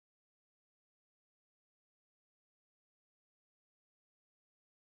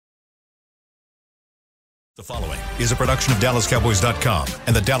The following is a production of DallasCowboys.com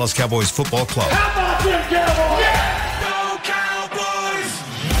and the Dallas Cowboys Football Club. How about them Cowboys? Yeah! Go Cowboys!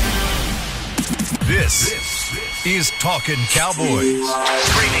 This is Talkin' Cowboys.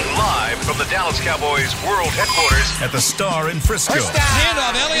 Streaming live from the Dallas Cowboys World Headquarters at the Star in Frisco. First down.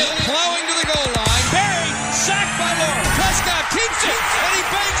 Handoff. Elliott plowing to the goal line. Barry, sacked by Lawrence. Prescott keeps it, and he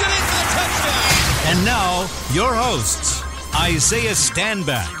bangs it in for the touchdown. And now, your hosts, Isaiah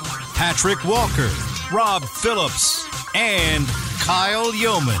Stanback, Patrick Walker, Rob Phillips, and Kyle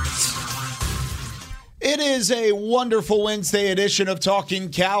Yeomans. It is a wonderful Wednesday edition of Talking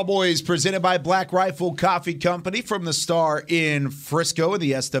Cowboys presented by Black Rifle Coffee Company from the Star in Frisco in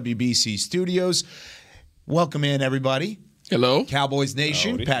the SWBC studios. Welcome in, everybody. Hello. Cowboys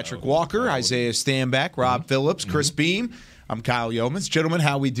Nation, Patrick Walker, Isaiah Stanback, Rob Phillips, Chris Beam. I'm Kyle Yeomans. Gentlemen,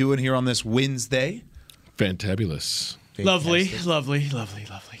 how we doing here on this Wednesday? Fantabulous. Lovely.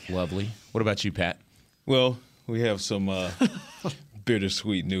 What about you, Pat? Well, we have some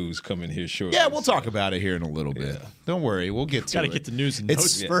bittersweet news coming here shortly. Yeah, we'll talk about it here in a little bit. Yeah. Don't worry, we'll get to it. Got to get the news and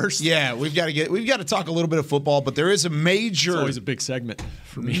notes first. Yeah, we've got to talk a little bit of football, but there is a major, It's always a big segment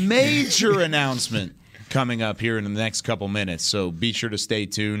for me. major announcement coming up here in the next couple minutes. So be sure to stay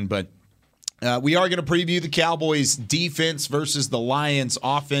tuned. But we are going to preview the Cowboys defense versus the Lions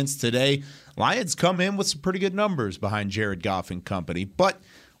offense today. Lions come in with some pretty good numbers behind Jared Goff and company, but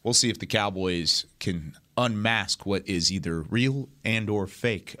we'll see if the Cowboys can unmask what is either real and or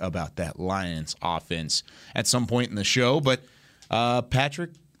fake about that Lions offense at some point in the show. But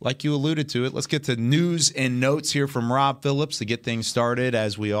Patrick, like you alluded to it, let's get to news and notes here from Rob Phillips to get things started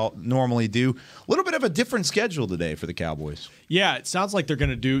as we all normally do. A little bit of a different schedule today for the Cowboys. Yeah, it sounds like they're going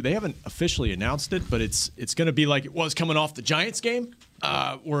to do – they haven't officially announced it, but it's going to be like it was coming off the Giants game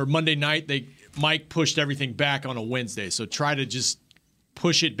where Monday night Mike pushed everything back on a Wednesday. So try to just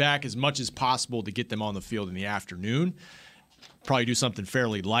push it back as much as possible to get them on the field in the afternoon. Probably do something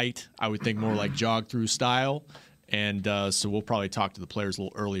fairly light. I would think more like jog-through style. And so we'll probably talk to the players a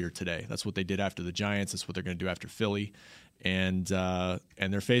little earlier today. That's what they did after the Giants. That's what they're going to do after Philly. And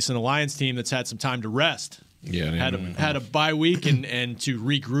they're facing a Lions team that's had some time to rest. Yeah, had a bye week and to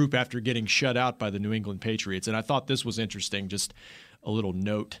regroup after getting shut out by the New England Patriots. And I thought this was interesting. Just a little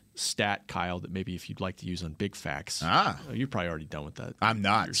note stat, Kyle, that maybe if you'd like to use on Big Facts. You're probably already done with that. I'm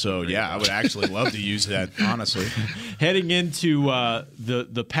not. So, yeah, I would actually love to use that, honestly. Heading into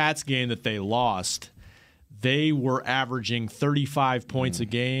the Pats game that they lost, they were averaging 35 points a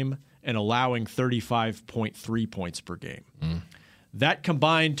game and allowing 35.3 points per game. That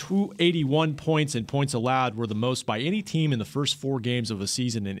combined 281 points and points allowed were the most by any team in the first 4 games of a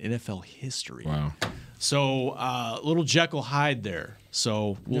season in NFL history. Wow. So, little Jekyll Hyde there.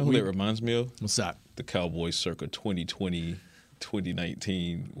 So, You know who that reminds me of? What's that? The Cowboys circa 2020,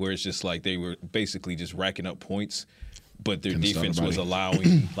 2019, where it's just like they were basically just racking up points, but their defense was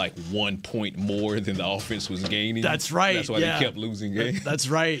allowing like 1 point more than the offense was gaining. That's right. That's why they kept losing games. That's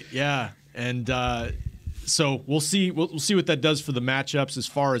right. Yeah. And so we'll see. We'll see what that does for the matchups as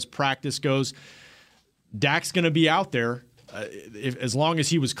far as practice goes. Dak's going to be out there. As long as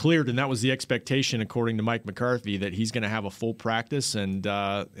he was cleared, and that was the expectation according to Mike McCarthy, that he's going to have a full practice, and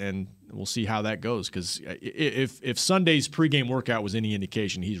we'll see how that goes. Because if Sunday's pregame workout was any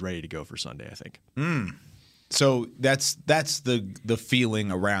indication, he's ready to go for Sunday, I think. So that's the feeling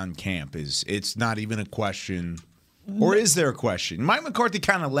around camp is it's not even a question, or is there a question? Mike McCarthy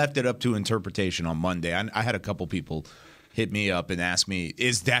kind of left it up to interpretation on Monday. I had a couple people hit me up and ask me,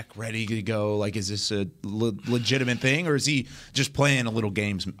 is Dak ready to go? Like, is this a legitimate thing, or is he just playing a little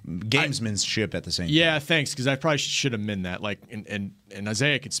gamesmanship at the same time? Yeah, thanks, because I probably should amend that. Like, and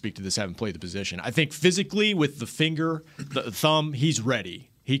Isaiah could speak to this, having played the position. I think physically with the finger, the thumb, he's ready.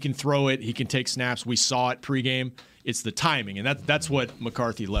 He can throw it. He can take snaps. We saw it pregame. It's the timing, and that's what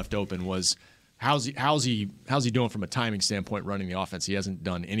McCarthy left open was how's he doing from a timing standpoint running the offense. He hasn't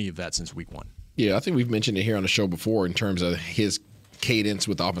done any of that since week 1. Yeah, I think we've mentioned it here on the show before in terms of his cadence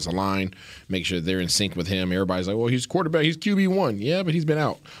with the offensive line, make sure they're in sync with him. Everybody's like, well, he's quarterback, he's QB1. Yeah, but he's been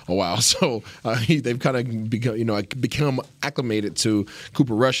out a while. So they've kind of become acclimated to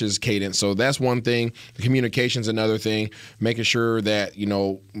Cooper Rush's cadence. So that's one thing. The communication's another thing, making sure that,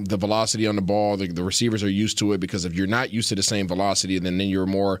 the velocity on the ball, the receivers are used to it, because if you're not used to the same velocity, then you're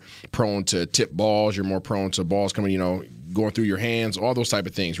more prone to tip balls. You're more prone to balls coming, going through your hands, all those type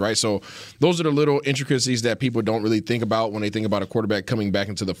of things, right? So those are the little intricacies that people don't really think about when they think about a quarterback coming back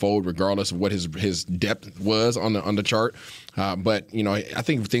into the fold, regardless of what his depth was on the chart. But I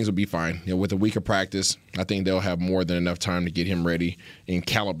think things will be fine. With a week of practice, I think they'll have more than enough time to get him ready and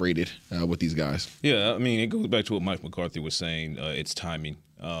calibrated with these guys. Yeah, I mean, it goes back to what Mike McCarthy was saying. It's timing.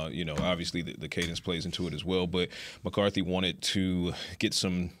 Obviously the cadence plays into it as well. But McCarthy wanted to get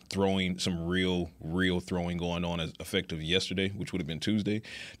some real throwing going on as effective yesterday, which would have been Tuesday,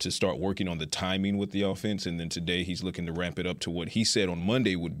 to start working on the timing with the offense. And then today he's looking to ramp it up to what he said on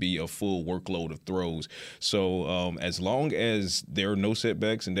Monday would be a full workload of throws. So as long as there are no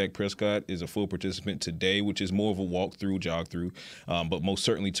setbacks and Dak Prescott is a full participant today, which is more of a walkthrough, jog through, but most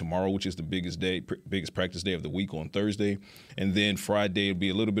certainly tomorrow, which is the biggest practice day of the week on Thursday. And then Friday will be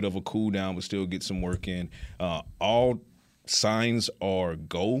a little bit of a cool down, but still get some work in. All signs are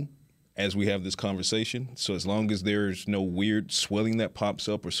go as we have this conversation. So as long as there's no weird swelling that pops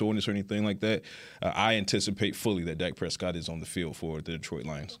up or soreness or anything like that, I anticipate fully that Dak Prescott is on the field for the Detroit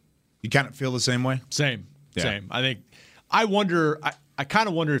Lions. You kind of feel the same way? Same. I kind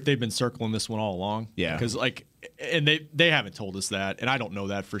of wonder if they've been circling this one all along. Yeah. Because, and they haven't told us that, and I don't know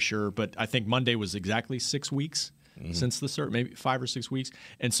that for sure, but I think Monday was exactly 6 weeks since the start, maybe 5 or 6 weeks.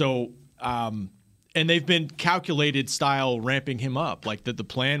 And so, and they've been calculated style ramping him up. Like the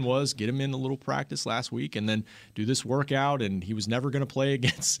plan was get him in a little practice last week and then do this workout, and he was never going to play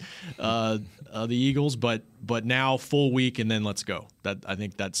against the Eagles, but now full week and then let's go. I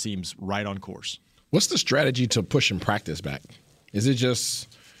think that seems right on course. What's the strategy to pushing practice back? Is it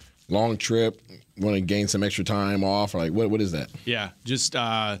just long trip, want to gain some extra time off? Or what is that? Yeah, just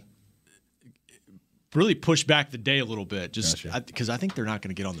really push back the day a little bit, just because I think they're not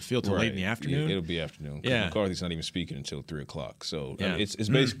going to get on the field till late in the afternoon. Yeah, it'll be afternoon. Yeah, McCarthy's not even speaking until 3:00. So it's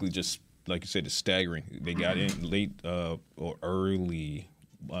basically just like you said, it's staggering. They got in late or early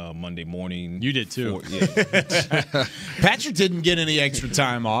Monday morning. You did too. Patrick didn't get any extra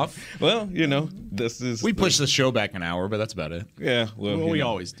time off. Well, this is we pushed the show back an hour, but that's about it. Yeah, well, we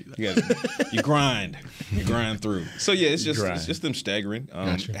always do that. You grind through. So yeah, it's just them staggering.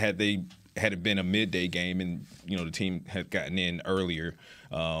 Had it been a midday game and the team had gotten in earlier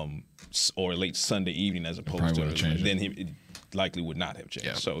or late Sunday evening as opposed to then it likely would not have changed.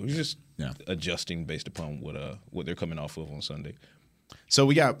 Yeah. So he's just adjusting based upon what they're coming off of on Sunday. So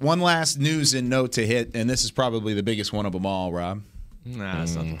we got one last news and note to hit, and this is probably the biggest one of them all, Rob. Nah,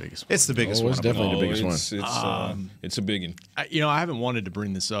 it's not the biggest one. It's the biggest one. It's definitely the biggest one. It's a big one. I haven't wanted to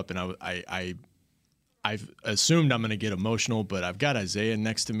bring this up, and I've assumed I'm going to get emotional, but I've got Isaiah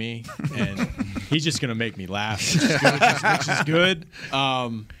next to me, and he's just going to make me laugh, which is good.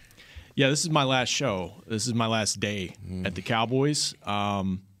 This is my last show. This is my last day at the Cowboys.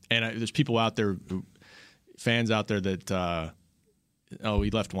 And there's people out there, fans out there that,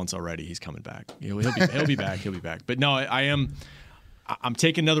 he left once already. He's coming back. He'll be back. He'll be back. But no, I'm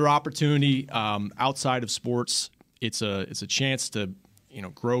taking another opportunity outside of sports. It's a chance to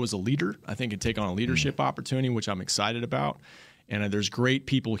grow as a leader, I think, and take on a leadership opportunity, which I'm excited about. And there's great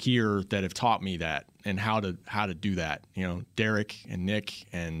people here that have taught me that and how to do that. Derek and Nick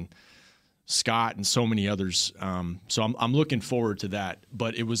and Scott and so many others. So I'm looking forward to that.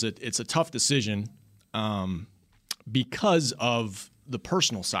 But it's a tough decision because of the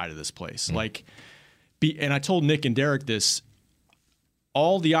personal side of this place. And I told Nick and Derek this.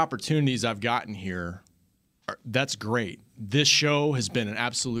 All the opportunities I've gotten here, that's great. This show has been an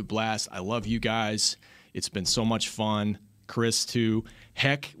absolute blast. I love you guys. It's been so much fun. Chris too.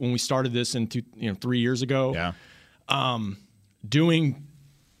 Heck, when we started this 3 years ago, doing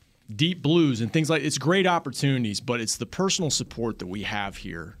Deep Blues and things like it's great opportunities, but it's the personal support that we have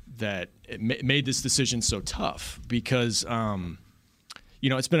here that made this decision so tough because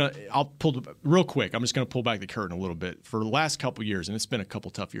it's been I'll pull real quick. I'm just going to pull back the curtain a little bit for the last couple years, and it's been a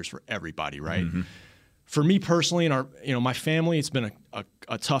couple tough years for everybody, right? Mm-hmm. For me personally and my family, it's been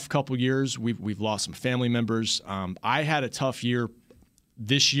a tough couple years. We've lost some family members. I had a tough year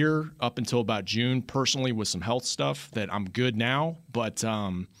this year up until about June personally with some health stuff that I'm good now, but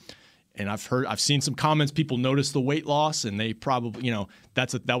and I've seen some comments. People notice the weight loss, and they probably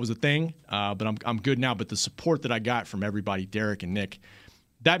that was a thing. But I'm good now. But the support that I got from everybody, Derek and Nick,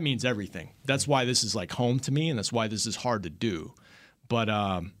 that means everything. That's why this is like home to me, and that's why this is hard to do. But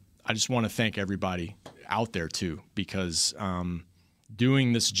I just want to thank everybody out there too, because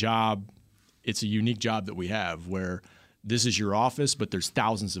doing this job, it's a unique job that we have where this is your office, but there's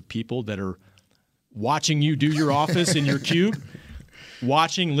thousands of people that are watching you do your office in your cube,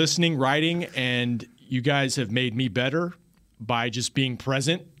 watching, listening, writing, and you guys have made me better by just being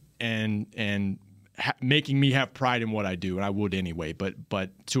present and making me have pride in what I do, and I would anyway,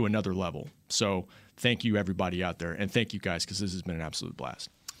 but to another level. So thank you, everybody out there, and thank you guys, because this has been an absolute blast.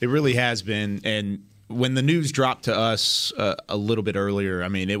 It really has been, and when the news dropped to us a little bit earlier, I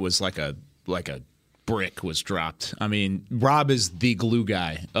mean, it was like a brick was dropped. I mean, Rob is the glue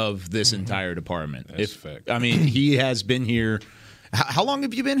guy of this entire department. That's a fact. I mean, he has been here How long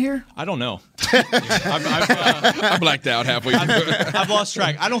have you been here? I don't know. I blacked out halfway through. I've lost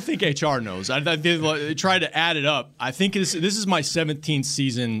track. I don't think HR knows. They tried to add it up. I think this is my 17th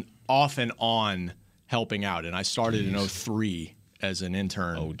season off and on helping out, and I started in 2003 as an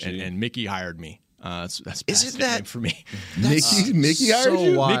intern, and Mickey hired me. That's Isn't that for me? Mickey hired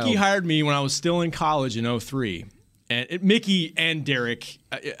you? Wild. Mickey hired me when I was still in college in 2003. And Mickey and Derek,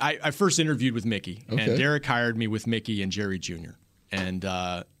 I first interviewed with Mickey, and Derek hired me with Mickey and Jerry Jr. And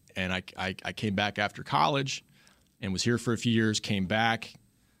I came back after college and was here for a few years, came back.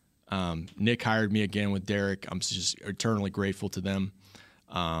 Nick hired me again with Derek. I'm just eternally grateful to them.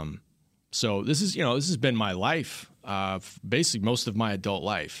 So this has been my life, basically most of my adult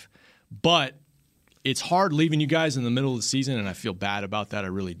life. But it's hard leaving you guys in the middle of the season, and I feel bad about that. I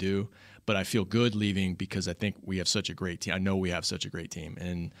really do. But I feel good leaving because I think we have such a great team. I know we have such a great team.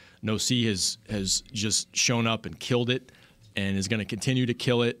 And No C has just shown up and killed it and is going to continue to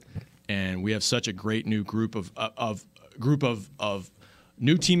kill it. And we have such a great new group of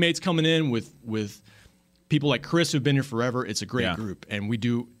new teammates coming in with people like Chris who've been here forever. It's a great group. And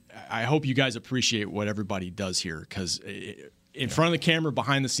I hope you guys appreciate what everybody does here because in front of the camera,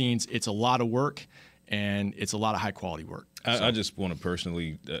 behind the scenes, it's a lot of work and it's a lot of high quality work. I just want to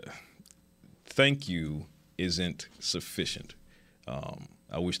personally thank you isn't sufficient.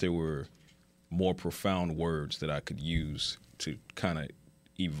 I wish there were more profound words that I could use to kind of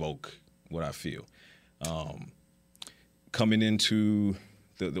evoke what I feel. Coming into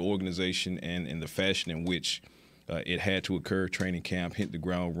the organization and in the fashion in which it had to occur, training camp, hit the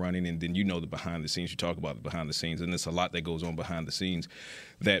ground running, and then the behind the scenes. You talk about the behind the scenes, and there's a lot that goes on behind the scenes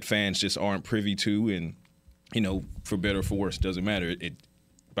that fans just aren't privy to, and, for better or for worse, doesn't matter.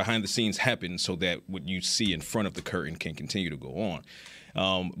 Behind the scenes happens so that what you see in front of the curtain can continue to go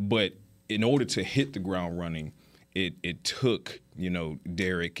on. But in order to hit the ground running, it took,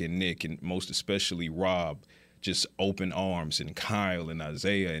 Derek and Nick and most especially Rob just open arms and Kyle and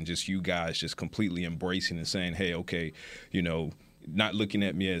Isaiah and just you guys just completely embracing and saying, hey, okay, not looking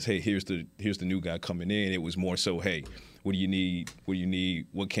at me as, hey, here's the new guy coming in. It was more so, hey, what do you need? What do you need?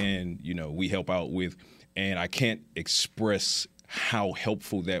 What can, we help out with? And I can't express how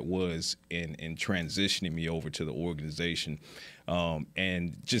helpful that was in transitioning me over to the organization.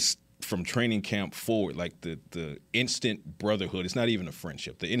 And just from training camp forward, like the instant brotherhood, it's not even a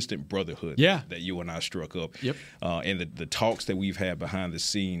friendship, the instant brotherhood that you and I struck up. Yep. And the talks that we've had behind the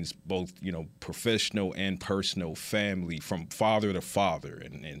scenes, both, professional and personal, family, from father to father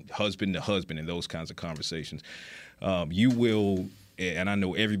and husband to husband and those kinds of conversations. You will, and I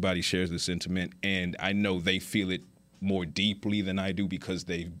know everybody shares the sentiment, and I know they feel it more deeply than I do because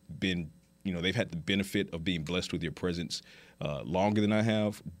they've been, they've had the benefit of being blessed with your presence longer than I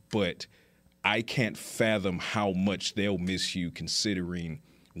have. But I can't fathom how much they'll miss you considering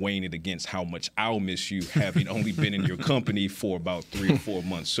weighing it against how much I'll miss you having only been in your company for about 3 or 4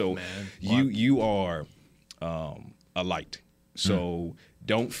 months. So you are a light. So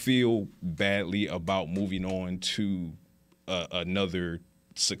don't feel badly about moving on to another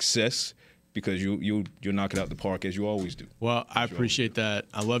success, because you'll knock it out the park as you always do. Well, I appreciate that.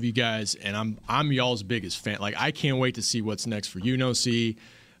 I love you guys, and I'm y'all's biggest fan. Like, I can't wait to see what's next for you. See,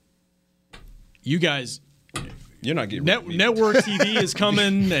 you guys, you're not getting network TV is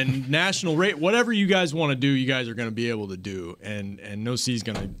coming, and national rate. Whatever you guys want to do, you guys are going to be able to do, and No C is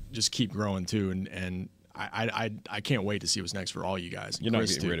going to just keep growing too. And I can't wait to see what's next for all you guys. You're not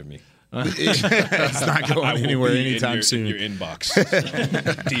getting rid of me. It's not going anywhere anytime soon. Your inbox.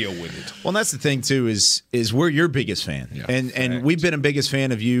 Deal with it. Well, and that's the thing too is we're your biggest fan, and we've been a biggest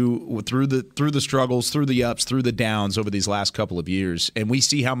fan of you through the struggles, through the ups, through the downs over these last couple of years, and we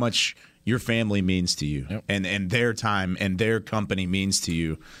see how much your family means to you, and their time and their company means to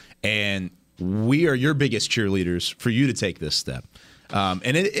you, and we are your biggest cheerleaders for you to take this step. And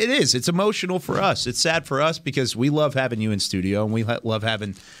it's emotional for us. It's sad for us because we love having you in studio and we love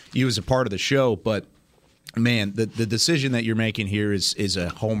having you as a part of the show. But man, the decision that you're making here is a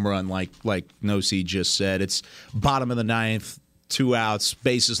home run, like No C just said. It's bottom of the ninth, 2 outs,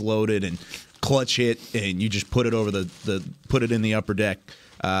 bases loaded, and clutch hit, and you just put it over put it in the upper deck.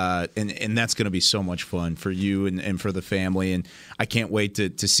 And that's going to be so much fun for you and for the family. And I can't wait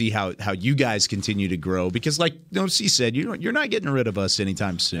to see how you guys continue to grow, because like No C said, you're not getting rid of us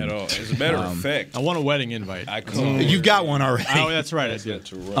anytime soon. At all. As a matter of fact, I want a wedding invite. You've got one already. Oh, that's right. I did.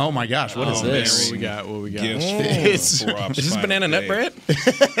 Oh my gosh, what is this? Man, what we got? Is this banana nut bread?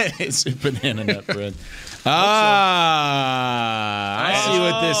 It's banana nut bread. I see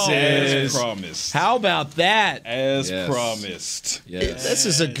what this is. As promised. How about that? As promised. Yes. This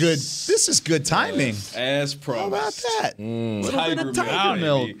is good timing. As promised. How about that? Tiger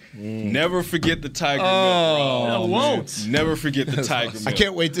milk. Never forget the tiger milk. I won't. Never forget the tiger milk. I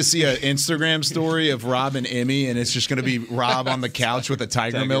can't wait to see an Instagram story of Rob and Emmy, and it's just going to be Rob on the couch with a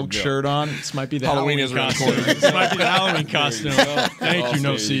tiger milk shirt on. This might be the Halloween Halloween is costume. This might be the Halloween costume. Thank you,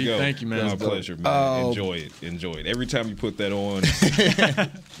 No Seat. Thank you, man. My pleasure, man. Enjoy it. Every time you put that on,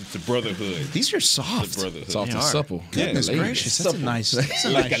 it's a brotherhood. These are soft. It's a brotherhood. Soft and supple. Goodness gracious, that's a nice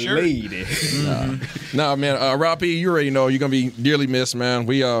shirt. Lady. No, man, Rob P., you already know you're going to be dearly missed, man.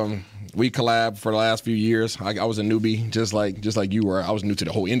 We collabed for the last few years. I was a newbie, just like you were. I was new to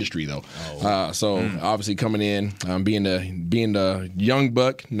the whole industry though. Obviously coming in, being the young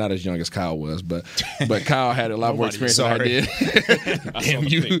buck, not as young as Kyle was, but Kyle had a lot more experience than I did. Damn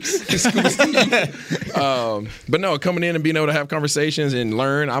you, but no, coming in and being able to have conversations and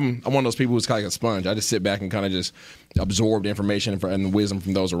learn. I'm one of those people who's kind of like a sponge. I just sit back and kind of just absorb the information and wisdom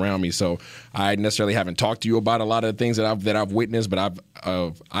from those around me. So I necessarily haven't talked to you about a lot of the things that I've witnessed, but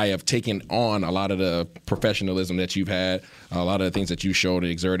I have taken on a lot of the professionalism that you've had, a lot of the things that you showed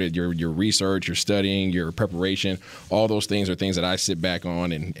and exerted, your research, your studying, your preparation. All those things are things that I sit back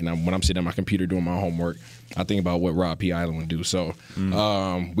on, and when I'm sitting at my computer doing my homework, I think about what Rob P. Island would do. So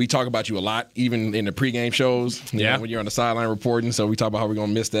we talk about you a lot, even in the pregame shows. You know, when you're on the sideline reporting. So we talk about how we're going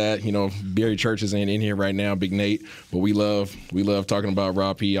to miss that. You know, Barry Church isn't in here right now, Big Nate, but we love talking about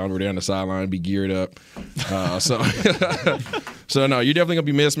Rob P. over there on the sideline, be geared up. So no, you're definitely gonna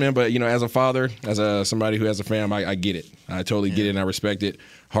be missed, man. But you know, as a father, as somebody who has a fam, I get it. I totally get it, and I respect it.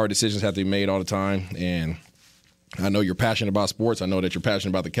 Hard decisions have to be made all the time, and I know you're passionate about sports. I know that you're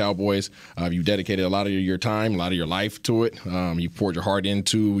passionate about the Cowboys. You dedicated a lot of your time, a lot of your life to it. You poured your heart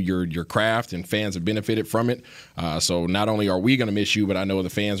into your craft, and fans have benefited from it. So not only are we going to miss you, but I know the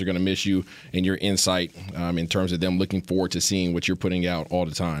fans are going to miss you and your insight in terms of them looking forward to seeing what you're putting out all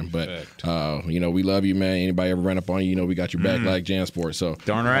the time. But, you know, we love you, man. Anybody ever run up on you, you know we got your back like JanSport. So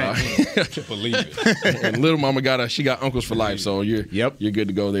darn right. Believe it. And little mama she got uncles for life, so you're good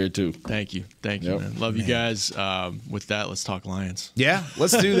to go there, too. Thank you, man. Love you guys. With that, let's talk Lions. Yeah,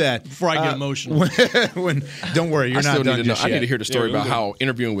 let's do that. Before I get emotional. Don't worry, you're not done just yet. I need to hear the story about how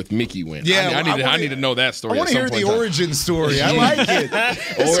interviewing with Mickey went. Yeah, I need to know that story. I want to hear the origin story. I like it.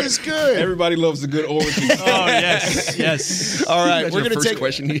 This is good. Everybody loves a good origin story. Oh, yes. All right, we're going to take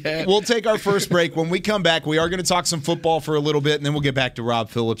question he had. We'll take our first break. When we come back, we are going to talk some football for a little bit, and then we'll get back to Rob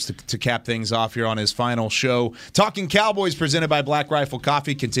Phillips to cap things off here on his final show. Talking Cowboys, presented by Black Rifle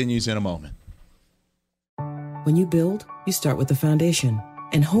Coffee, continues in a moment. When you build, you start with the foundation.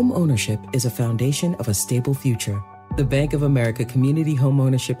 And home ownership is a foundation of a stable future. The Bank of America Community Home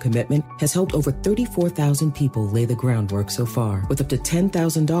Ownership Commitment has helped over 34,000 people lay the groundwork so far, with up to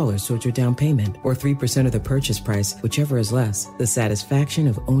 $10,000 towards your down payment or 3% of the purchase price, whichever is less. The satisfaction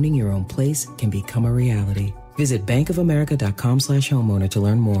of owning your own place can become a reality. Visit bankofamerica.com/homeowner to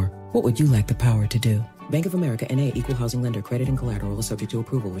learn more. What would you like the power to do? Bank of America N.A. Equal Housing Lender. Credit and collateral is subject to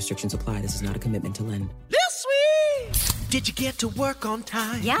approval. Restrictions apply. This is not a commitment to lend. Did you get to work on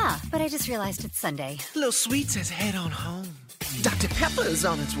time? Yeah, but I just realized it's Sunday. Little Sweet says head on home. Dr. Pepper's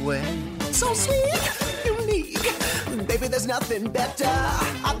on its way. So sweet, unique. Baby, there's nothing better.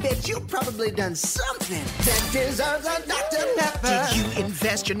 I bet you've probably done something that deserves a Dr. Pepper. Did you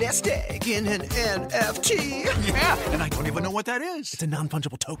invest your nest egg in an NFT? Yeah, and I don't even know what that is. It's a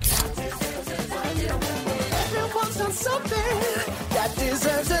non-fungible token. Everyone's done something that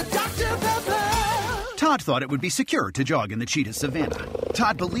deserves a Dr. Pepper. Todd thought it would be secure to jog in the cheetah savanna.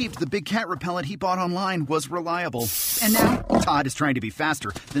 Todd believed the big cat repellent he bought online was reliable. And now, Todd is trying to be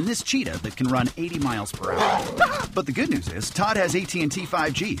faster than this cheetah that can run 80 miles per hour. But the good news is, Todd has AT&T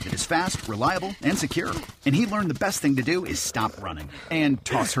 5G that is fast, reliable, and secure. And he learned the best thing to do is stop running and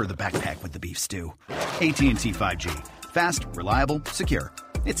toss her the backpack with the beef stew. AT&T 5G. Fast, reliable, secure.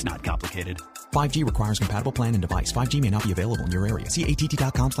 It's not complicated. 5G requires compatible plan and device. 5G may not be available in your area. See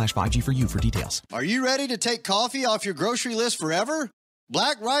att.com/5G for you for details. Are you ready to take coffee off your grocery list forever?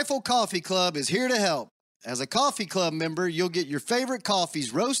 Black Rifle Coffee Club is here to help. As a coffee club member, you'll get your favorite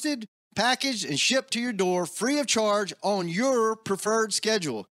coffees roasted, packaged, and shipped to your door free of charge on your preferred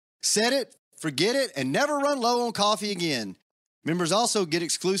schedule. Set it, forget it, and never run low on coffee again. Members also get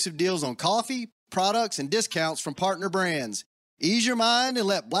exclusive deals on coffee, products, and discounts from partner brands. Ease your mind and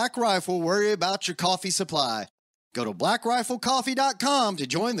let Black Rifle worry about your coffee supply. Go to blackriflecoffee.com to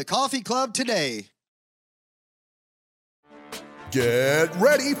join the coffee club today. Get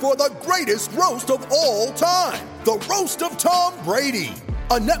ready for the greatest roast of all time, the Roast of Tom Brady,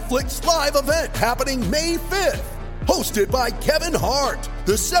 a Netflix live event happening May 5th. Hosted by Kevin Hart,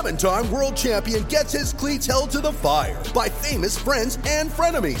 the 7-time world champion gets his cleats held to the fire by famous friends and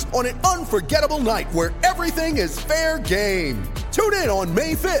frenemies on an unforgettable night where everything is fair game. Tune in on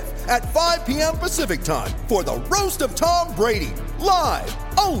May 5th at 5 p.m. Pacific time for the Roast of Tom Brady, live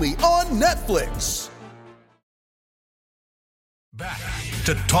only on Netflix. Back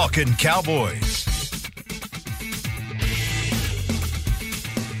to Talking Cowboys.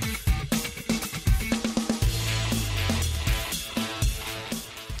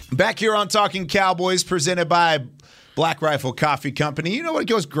 Back here on Talking Cowboys, presented by Black Rifle Coffee Company. You know what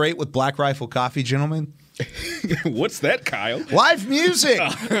goes great with Black Rifle Coffee, gentlemen? What's that, Kyle? Live music.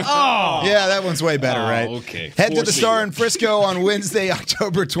 Oh. Yeah, that one's way better, right? Okay. Head to the Star in Frisco on Wednesday,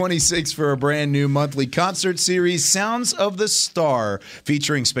 October 26th for a brand new monthly concert series, Sounds of the Star,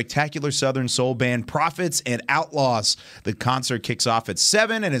 featuring spectacular Southern soul band Prophets and Outlaws. The concert kicks off at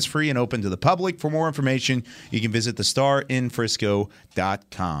 7 and is free and open to the public. For more information, you can visit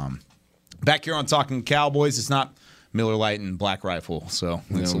thestarinfrisco.com. Back here on Talking Cowboys, it's not Miller Lite and Black Rifle, so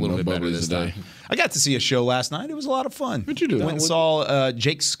it's a little bit better this time. I got to see a show last night. It was a lot of fun. What'd you do? Went and saw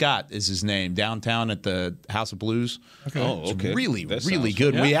Jake Scott is his name, downtown at the House of Blues. Okay. Oh, okay. It's really, That really sounds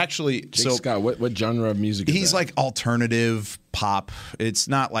good. fun. We Yeah. actually Jake Scott, what genre of music is he's that? like alternative pop. It's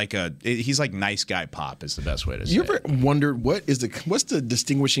not like he's like nice guy pop is the best way to say You it. ever wondered what's the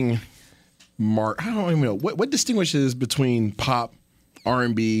distinguishing mark? I don't even know what distinguishes between pop,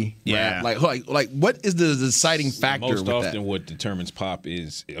 R&B, Yeah. rap? Like what is the deciding factor Most with often, that? what determines pop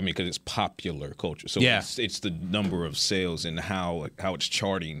is, because it's popular culture. So Yeah. it's the number of sales and how it's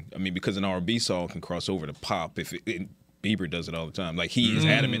charting. Because an R&B song can cross over to pop if Bieber does it all the time. Like, he is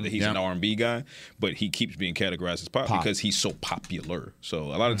adamant that he's an R&B guy, but he keeps being categorized as pop because he's so popular. So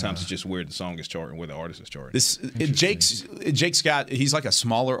a lot of times it's just where the song is charting, where the artist is charting. Jake Scott, he's like a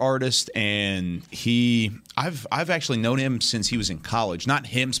smaller artist, and I've actually known him since he was in college. Not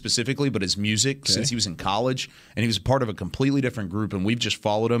him specifically, but his music since he was in college, and he was part of a completely different group, and we've just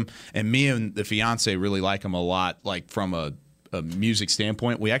followed him. And me and the fiance really like him a lot, like from a music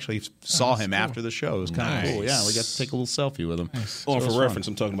standpoint. We actually saw him after the show. It was kind of cool. Yeah, we got to take a little selfie with him. Oh, and for reference,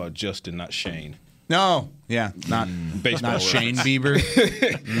 I'm talking about Justin, not Shane. No, yeah, not Baseball Shane reference.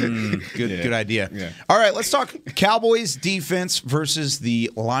 Bieber. Good idea. Yeah. All right, let's talk Cowboys defense versus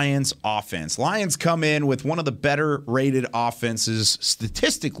the Lions offense. Lions come in with one of the better rated offenses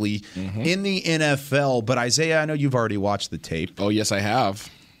statistically in the NFL. But Isaiah, I know you've already watched the tape. Oh, yes, I have.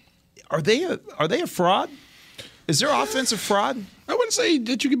 Are they a fraud? Is their offense a fraud? I wouldn't say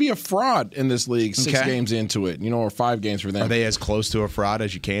that you could be a fraud in this league 6 games into it, or 5 games for them. Are they as close to a fraud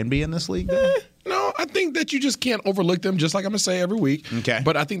as you can be in this league? No, I think that you just can't overlook them, just like I'm going to say every week. Okay.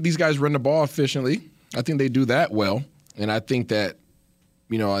 But I think these guys run the ball efficiently. I think they do that well. And I think that,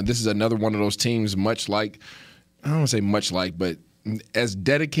 this is another one of those teams much like, I don't want to say much like, but as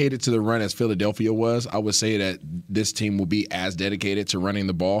dedicated to the run as Philadelphia was, I would say that this team will be as dedicated to running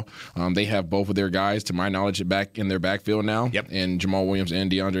the ball. They have both of their guys, to my knowledge, back in their backfield now, and Jamal Williams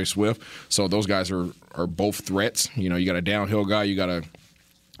and DeAndre Swift. So those guys are both threats. You got a downhill guy, you got a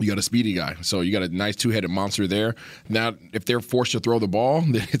speedy guy. So you got a nice two-headed monster there. Now, if they're forced to throw the ball,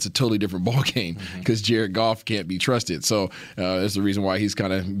 then it's a totally different ball game because Jared Goff can't be trusted. So that's the reason why he's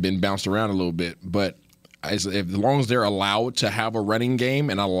kind of been bounced around a little bit. But as long as they're allowed to have a running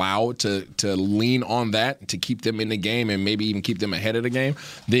game and allowed to lean on that to keep them in the game and maybe even keep them ahead of the game,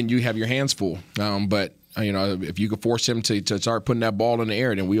 then you have your hands full. But if you could force him to start putting that ball in the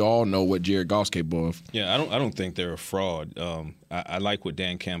air, then we all know what Jared Goff's capable of. Yeah, I don't think they're a fraud. I like what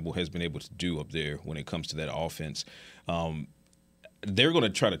Dan Campbell has been able to do up there when it comes to that offense. They're going to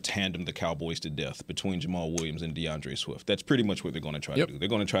try to tandem the Cowboys to death between Jamal Williams and DeAndre Swift. That's pretty much what they're going to try to do. They're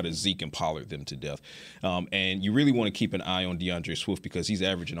going to try to Zeke and Pollard them to death. And you really want to keep an eye on DeAndre Swift because he's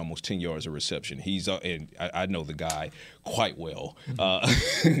averaging almost 10 yards a reception. And I know the guy quite well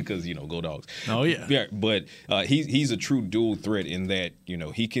because, go Dogs. Oh, yeah. Yeah, but he's a true dual threat in that,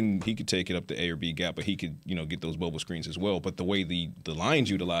 he could take it up the A or B gap, but he could, get those bubble screens as well. But the way the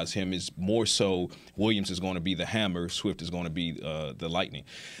Lions utilize him is more so Williams is going to be the hammer, Swift is going to be the lightning.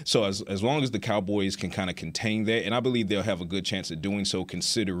 So as long as the Cowboys can kind of contain that, and I believe they'll have a good chance at doing so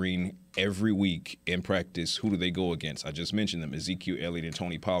considering every week in practice, who do they go against? I just mentioned them, Ezekiel Elliott and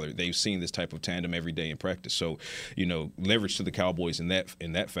Tony Pollard. They've seen this type of tandem every day in practice. So, leverage to the Cowboys in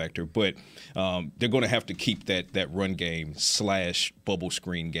that factor. But they're going to have to keep that run game / bubble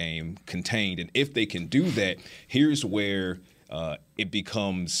screen game contained. And if they can do that, here's where it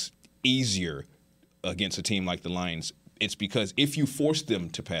becomes easier against a team like the Lions. it's because if you force them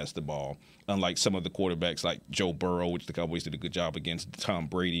to pass the ball, unlike some of the quarterbacks like Joe Burrow, which the Cowboys did a good job against, Tom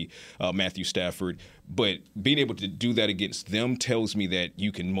Brady, Matthew Stafford, but being able to do that against them tells me that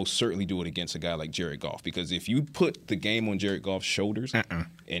you can most certainly do it against a guy like Jared Goff, because if you put the game on Jared Goff's shoulders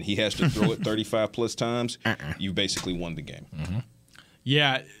and he has to throw it 35-plus times, you basically won the game.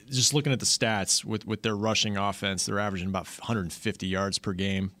 Yeah, just looking at the stats with their rushing offense, they're averaging about 150 yards per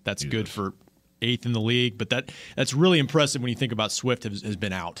game. That's good for 8th in the league, but that's really impressive when you think about Swift has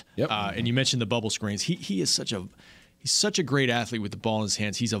been out. And you mentioned the bubble screens. He is he's such a great athlete with the ball in his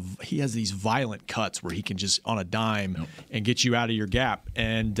hands. He has these violent cuts where he can just on a dime and get you out of your gap.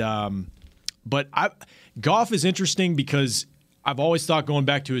 And but Goff is interesting because I've always thought, going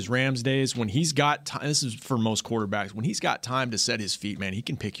back to his Rams days, when he's got time, this is for most quarterbacks, when he's got time to set his feet, man, he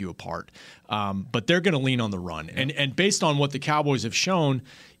can pick you apart. But they're going to lean on the run. And based on what the Cowboys have shown,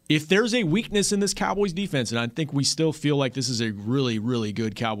 if there's a weakness in this Cowboys defense, and I think we still feel like this is a really, really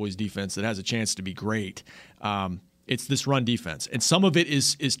good Cowboys defense that has a chance to be great, it's this run defense. And some of it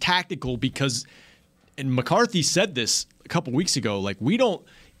is tactical because, and McCarthy said this a couple weeks ago, like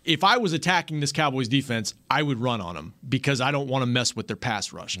if I was attacking this Cowboys defense, I would run on them because I don't want to mess with their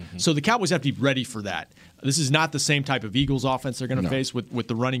pass rush. So the Cowboys have to be ready for that. This is not the same type of Eagles offense they're going to face with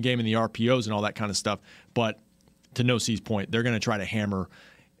the running game and the RPOs and all that kind of stuff. But to No-C's point, they're going to try to hammer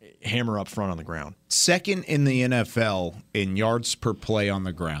up front on the ground. Second in the NFL in yards per play on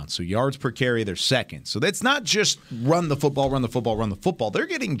the ground. So yards per carry, they're second. So that's not just run the football. They're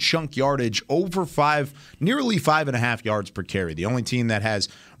getting chunk yardage over nearly 5.5 yards per carry. The only team that has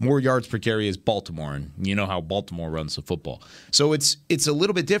more yards per carry is Baltimore, and you know how Baltimore runs the football. So it's a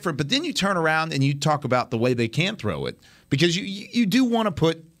little bit different. But then you turn around and you talk about the way they can throw it, because you do want to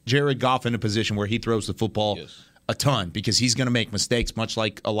put Jared Goff in a position where he throws the football a ton, because he's going to make mistakes, much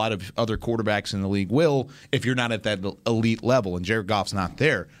like a lot of other quarterbacks in the league will, if you're not at that elite level, and Jared Goff's not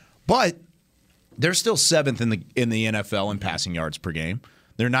there. But they're still 7th in the NFL in passing yards per game.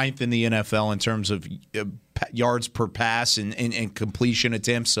 They're 9th in the NFL in terms of yards per pass and completion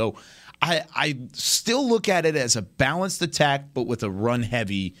attempts. So I still look at it as a balanced attack, but with a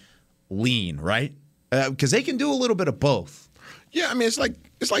run-heavy lean, right? Because they can do a little bit of both. Yeah, I mean, it's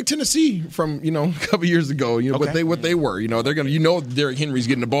like Tennessee from a couple years ago. What they were. They're gonna. Derrick Henry's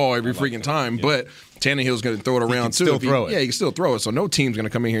getting the ball every freaking time, but Tannehill's gonna throw it around too. Yeah, he can still throw it. So no team's gonna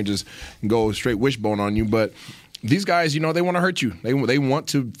come in here and just go straight wishbone on you. But these guys, they want to hurt you. They want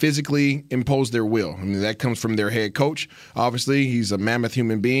to physically impose their will. I mean, that comes from their head coach. Obviously, he's a mammoth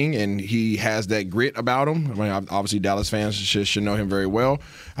human being, and he has that grit about him. I mean, obviously, Dallas fans should know him very well.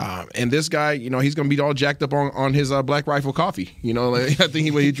 And this guy, he's going to be all jacked up on his Black Rifle coffee. I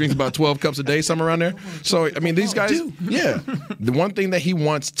think he drinks about 12 cups a day, somewhere around there. So, I mean, these guys, the one thing that he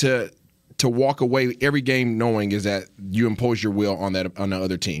wants to walk away every game knowing is that you impose your will on the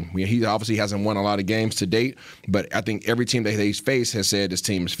other team. He obviously hasn't won a lot of games to date, but I think every team that he's faced has said this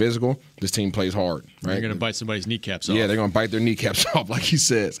team is physical, this team plays hard. Right? They're going to bite somebody's kneecaps off. Yeah, they're going to bite their kneecaps off, like he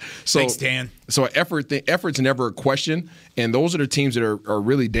says. So, thanks, Dan. So effort's never a question, and those are the teams that are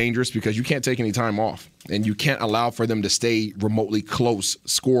really dangerous because you can't take any time off, and you can't allow for them to stay remotely close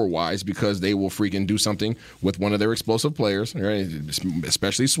score-wise because they will freaking do something with one of their explosive players, right?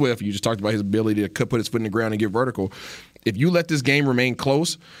 Especially Swift. You just talked about his ability to put his foot in the ground and get vertical. If you let this game remain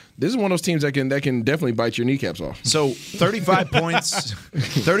close, this is one of those teams that can definitely bite your kneecaps off. So 35 points,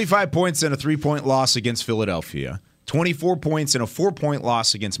 35 points and a 3-point loss against Philadelphia. 24 points and a 4-point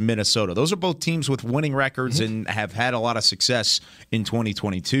loss against Minnesota. Those are both teams with winning records and have had a lot of success in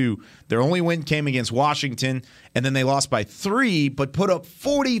 2022. Their only win came against Washington, and then they lost by 3, but put up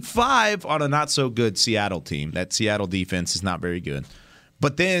 45 on a not-so-good Seattle team. That Seattle defense is not very good.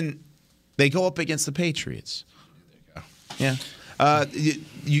 But then they go up against the Patriots. Yeah.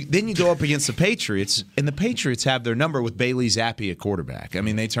 Then you go up against the Patriots, and the Patriots have their number with Bailey Zappi at quarterback. I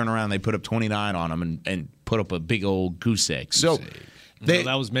mean, they turn around, they put up 29 on them and put up a big old goose egg. So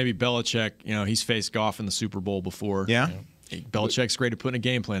that was maybe Belichick. He's faced Goff in the Super Bowl before. Yeah. Belichick's great at putting a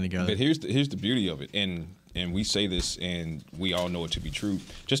game plan together. But here's the beauty of it, and we say this, and we all know it to be true.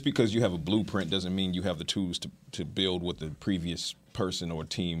 Just because you have a blueprint doesn't mean you have the tools to build what the previous person or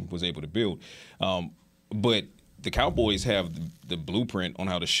team was able to build. But the Cowboys have the blueprint on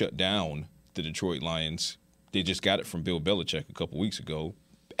how to shut down the Detroit Lions. They just got it from Bill Belichick a couple weeks ago,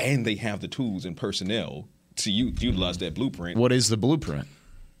 and they have the tools and personnel to utilize that blueprint. What is the blueprint?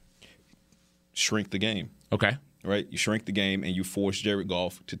 Shrink the game. Okay. Right? You shrink the game, and you force Jared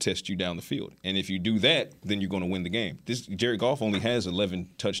Goff to test you down the field. And if you do that, then you're going to win the game. Jared Goff only has 11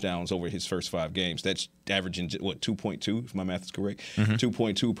 touchdowns over his first 5 games. That's averaging, 2.2, if my math is correct?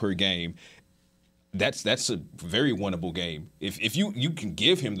 2.2 per game. that's a very winnable game. If you can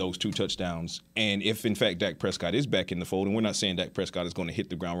give him those 2 touchdowns, and if in fact Dak Prescott is back in the fold, and we're not saying Dak Prescott is going to hit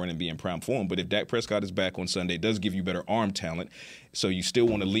the ground running and be in prime form, but if Dak Prescott is back on Sunday, it does give you better arm talent. So you still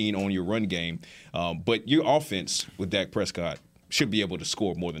want to lean on your run game, but your offense with Dak Prescott should be able to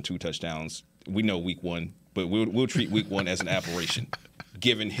score more than 2 touchdowns. We know week 1, but we'll treat week 1 as an aberration,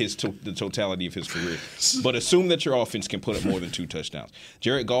 given the totality of his career. But assume that your offense can put up more than 2 touchdowns.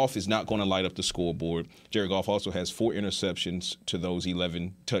 Jared Goff is not going to light up the scoreboard. Jared Goff also has 4 interceptions to those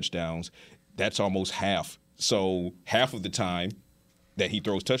 11 touchdowns. That's almost half. So half of the time that he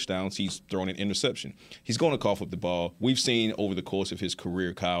throws touchdowns, he's throwing an interception. He's going to cough up the ball. We've seen over the course of his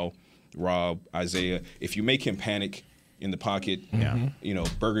career, Kyle, Rob, Isaiah, if you make him panic in the pocket,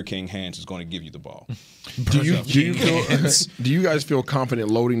 Burger King hands is going to give you the ball. Do you guys feel confident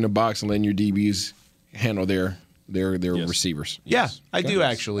loading the box and letting your DBs handle their receivers? Yeah, I do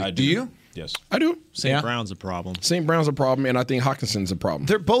actually. Do you? Yes, I do. St. Brown's a problem. St. Brown's a problem, and I think Hawkinson's a problem.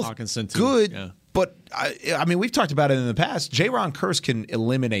 They're both Hawkinson too. good. Yeah. But, I mean, we've talked about it in the past. J-Ron Kearse can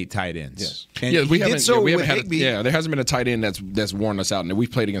eliminate tight ends. Yes. And he did so with Higbee. There hasn't been a tight end that's worn us out. And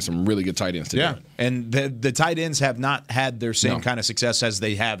we've played against some really good tight ends today. Yeah, and the tight ends have not had their same kind of success as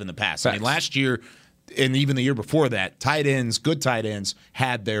they have in the past. Facts. I mean, last year and even the year before that, good tight ends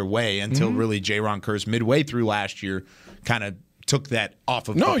had their way until really J-Ron Kearse midway through last year kind of took that off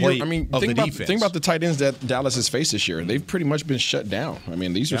of the plate of the defense. Think about the tight ends that Dallas has faced this year. They've pretty much been shut down. I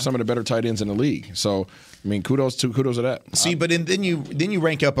mean, these are some of the better tight ends in the league. So, I mean, kudos to that. See, but then you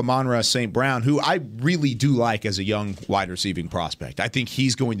rank up Amon-Ra St. Brown, who I really do like as a young wide receiving prospect. I think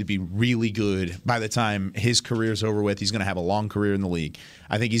he's going to be really good by the time his career's over with. He's going to have a long career in the league.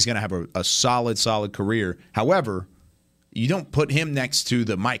 I think he's going to have a solid career. However, you don't put him next to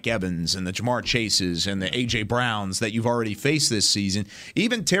the Mike Evans and the Jamar Chases and the A.J. Browns that you've already faced this season.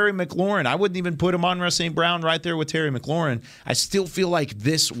 Even Terry McLaurin, I wouldn't even put Amon-Ra St. Brown right there with Terry McLaurin. I still feel like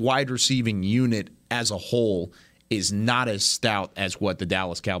this wide receiving unit as a whole is not as stout as what the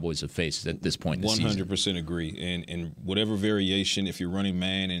Dallas Cowboys have faced at this point in the season. 100% agree. And whatever variation, if you're running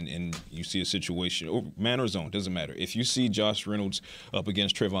man and you see a situation, or man or zone, doesn't matter. If you see Josh Reynolds up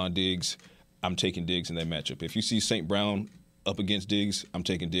against Trevon Diggs, I'm taking Diggs in that matchup. If you see St. Brown up against Diggs, I'm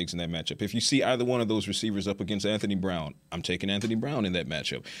taking Diggs in that matchup. If you see either one of those receivers up against Anthony Brown, I'm taking Anthony Brown in that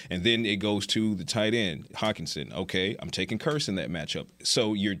matchup. And then it goes to the tight end, Hawkinson. Okay, I'm taking Kearse in that matchup.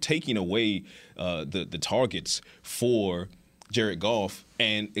 So you're taking away the targets for Jared Goff.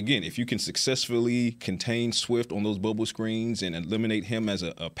 And again, if you can successfully contain Swift on those bubble screens and eliminate him as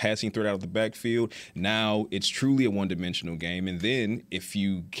a passing threat out of the backfield, now it's truly a one-dimensional game. And then if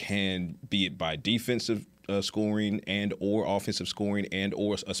you can, be it by defensive scoring and or offensive scoring and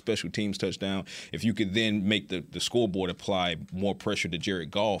or a special teams touchdown, if you could then make the scoreboard apply more pressure to Jared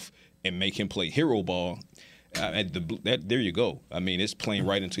Goff and make him play hero ball, there you go. I mean, it's playing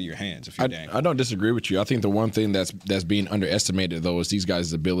right into your hands if you're Daniel. I don't disagree with you. I think the one thing that's being underestimated, though, is these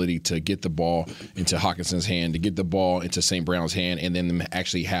guys' ability to get the ball into Hawkinson's hand, to get the ball into St. Brown's hand, and then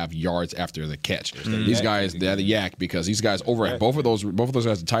actually have yards after the catch. These guys, they're the yak, because these guys both of those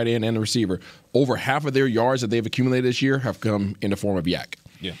guys, the tight end and the receiver, over half of their yards that they've accumulated this year have come in the form of yak.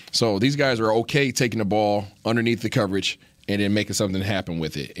 Yeah. So these guys are okay taking the ball underneath the coverage and then making something happen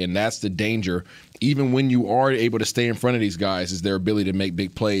with it. And that's the danger, even when you are able to stay in front of these guys, is their ability to make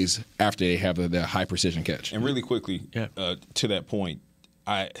big plays after they have the high precision catch. And really quickly, to that point,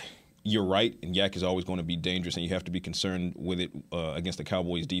 you're right, and yak is always going to be dangerous, and you have to be concerned with it against the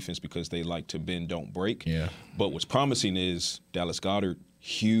Cowboys defense because they like to bend, don't break. Yeah. But what's promising is Dallas Goedert,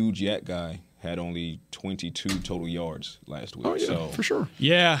 huge yak guy, had only 22 total yards last week. Oh, yeah, so, for sure.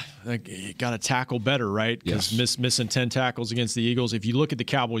 Yeah, you got to tackle better, right? Because missing 10 tackles against the Eagles. If you look at the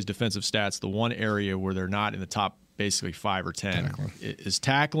Cowboys' defensive stats, the one area where they're not in the top basically 5 or 10 is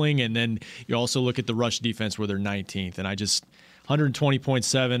tackling. And then you also look at the rush defense where they're 19th. And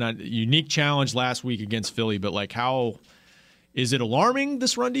 120.7, unique challenge last week against Philly, but like how – is it alarming,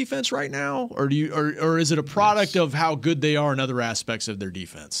 this run defense right now, or or is it a product of how good they are in other aspects of their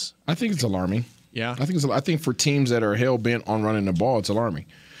defense? I think it's alarming. Yeah, I think for teams that are hell bent on running the ball, it's alarming,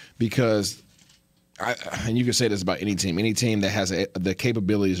 because and you can say this about any team that has the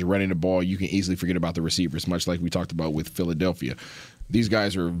capabilities of running the ball, you can easily forget about the receivers, much like we talked about with Philadelphia. These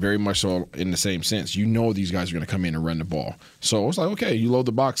guys are very much so in the same sense. You know these guys are going to come in and run the ball. So it's like, okay, you load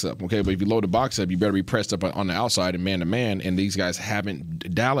the box up. Okay, but if you load the box up, you better be pressed up on the outside and man-to-man, and these guys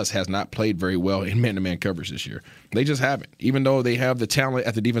haven't – Dallas has not played very well in man-to-man coverage this year. They just haven't. Even though they have the talent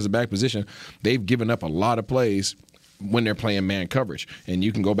at the defensive back position, they've given up a lot of plays when they're playing man coverage. And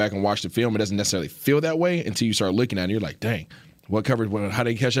you can go back and watch the film. It doesn't necessarily feel that way until you start looking at it, and you're like, dang. What coverage? How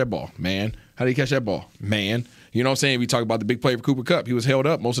did they catch that ball, man? How did he catch that ball? Man. You know what I'm saying? We talk about the big play for Cooper Kupp. He was held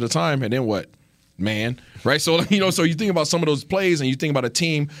up most of the time, and then what? Man. Right? So, so you think about some of those plays, and you think about a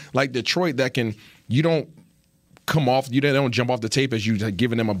team like Detroit that you don't come off, they don't jump off the tape as you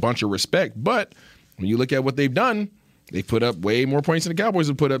giving them a bunch of respect. But when you look at what they've done, they've put up way more points than the Cowboys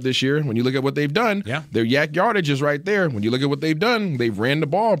have put up this year. When you look at what they've done, their yak yardage is right there. When you look at what they've done, they've ran the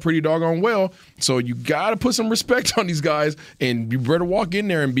ball pretty doggone well. So you got to put some respect on these guys, and you better walk in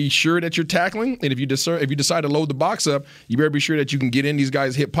there and be sure that you're tackling. And if you decide to load the box up, you better be sure that you can get in these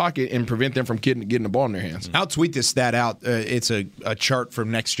guys' hip pocket and prevent them from getting the ball in their hands. I'll tweet this stat out. It's a chart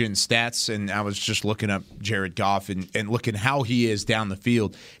from Next Gen Stats, and I was just looking up Jared Goff and looking how he is down the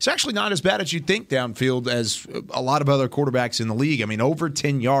field. It's actually not as bad as you'd think downfield as a lot of other quarterbacks in the league. I mean, over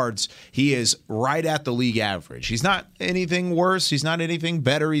 10 yards, he is right at the league average. He's not anything worse. He's not anything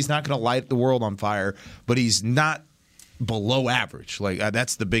better. He's not going to light the world on fire, but he's not below average.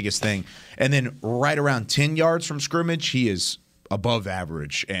 That's the biggest thing. And then right around 10 yards from scrimmage, he is above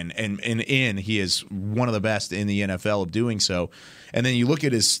average. And he is one of the best in the NFL of doing so. And then you look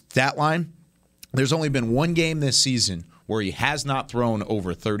at his stat line, there's only been one game this season where he has not thrown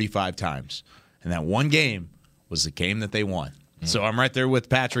over 35 times. And that one game was the game that they won. So I'm right there with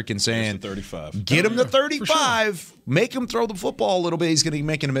Patrick and saying, 35. Get him to 35. Sure. Make him throw the football a little bit. He's going to be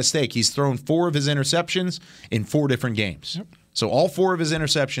making a mistake. He's thrown 4 of his interceptions in 4 different games. Yep. So all 4 of his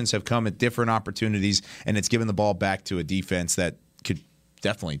interceptions have come at different opportunities, and it's given the ball back to a defense that could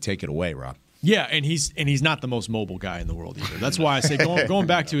definitely take it away, Rob. Yeah, and he's not the most mobile guy in the world either. That's why I say going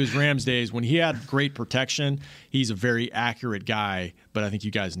back to his Rams days when he had great protection, he's a very accurate guy. But I think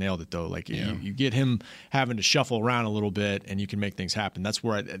you guys nailed it though. You get him having to shuffle around a little bit, and you can make things happen. That's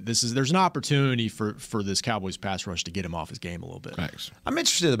where there's an opportunity for this Cowboys pass rush to get him off his game a little bit. Thanks. I'm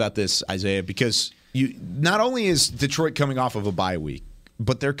interested about this, Isaiah, because not only is Detroit coming off of a bye week,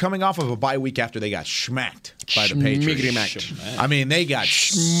 but they're coming off of a bye week after they got schmacked by the Patriots. I mean, they got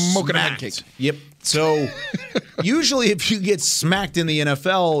smacked. Yep. So usually if you get smacked in the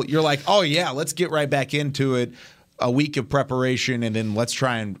NFL, you're like, oh, yeah, let's get right back into it. A week of preparation, and then let's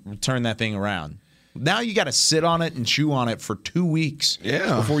try and turn that thing around. Now you got to sit on it and chew on it for 2 weeks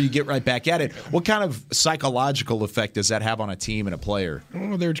before you get right back at it. What kind of psychological effect does that have on a team and a player?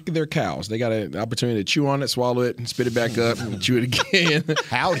 Well, they're cows. They got an opportunity to chew on it, swallow it, and spit it back up, and chew it again.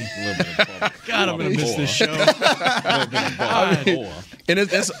 Howdy. God, I'm going to miss this show. And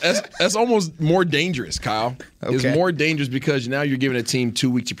that's almost more dangerous, Kyle. Okay. It's more dangerous because now you're giving a team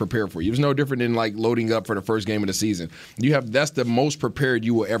 2 weeks to prepare for you. It's no different than loading up for the first game of the season. That's the most prepared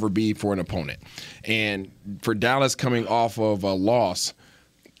you will ever be for an opponent. And for Dallas coming off of a loss,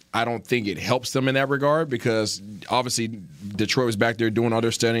 I don't think it helps them in that regard because obviously Detroit was back there doing all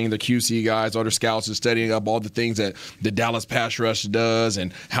their studying. The QC guys, all their scouts are studying up all the things that the Dallas pass rush does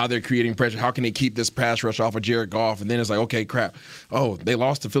and how they're creating pressure. How can they keep this pass rush off of Jared Goff? And then it's like, okay, crap. Oh, they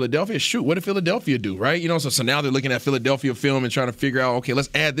lost to Philadelphia? Shoot, what did Philadelphia do, right? So now they're looking at Philadelphia film and trying to figure out, okay, let's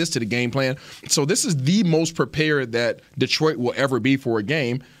add this to the game plan. So this is the most prepared that Detroit will ever be for a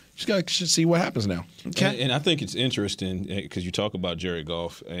game. Just got to see what happens now. Okay. And I think it's interesting because you talk about Jared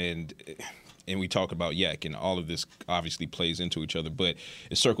Goff and we talk about Yak, and all of this obviously plays into each other, but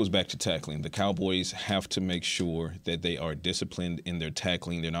it circles back to tackling. The Cowboys have to make sure that they are disciplined in their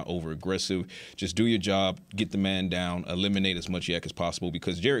tackling. They're not over-aggressive. Just do your job, get the man down, eliminate as much Yak as possible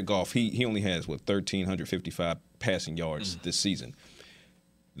because Jared Goff, he only has, 1,355 passing yards this season.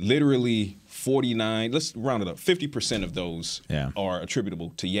 Literally 49, let's round it up, 50% of those are attributable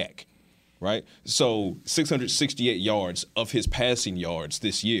to Yak, right? So 668 yards of his passing yards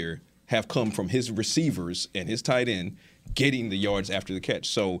this year have come from his receivers and his tight end getting the yards after the catch.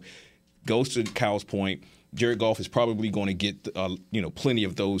 So goes to Kyle's point, Jared Goff is probably going to get plenty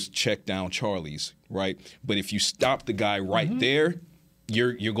of those check down Charlies, right? But if you stop the guy right there,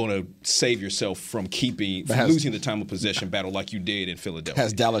 you're going to save yourself from losing the time of possession battle like you did in Philadelphia.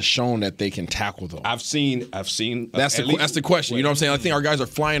 Has Dallas shown that they can tackle though? I've seen. That's the question. You know what I'm saying? I think our guys are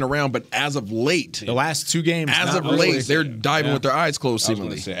flying around, but as of late, the last 2 games, they're diving with their eyes closed.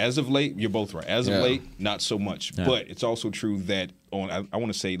 Seemingly, as of late, you're both right. As of late, not so much. Yeah. But it's also true that on I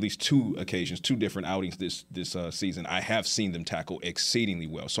want to say at least 2 occasions, 2 different outings this season, I have seen them tackle exceedingly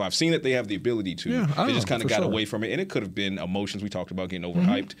well. So I've seen that they have the ability to. Yeah, they just kind of got away from it, and it could have been emotions. We talked about getting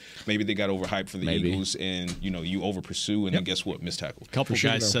overhyped. Maybe they got overhyped for the Eagles, and you over pursue, and then guess what? Missed tackle. A couple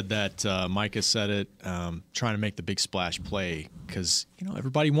guys said that. Micah said it. Trying to make the big splash play because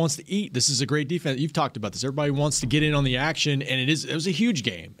everybody wants to eat. This is a great defense. You've talked about this. Everybody wants to get in on the action, and it was a huge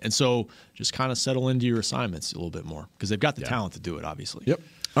game, and so just kind of settle into your assignments a little bit more because they've got the talent to do it. Obviously. Yep.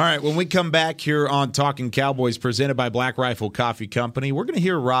 All right, when we come back here on Talking Cowboys, presented by Black Rifle Coffee Company, we're going to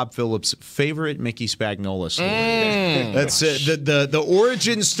hear Rob Phillips' favorite Mickey Spagnola story. That's the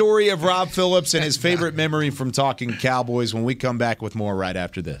origin story of Rob Phillips and his favorite memory from Talking Cowboys when we come back with more right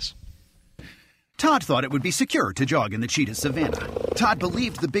after this. Todd thought it would be secure to jog in the cheetah savanna. Todd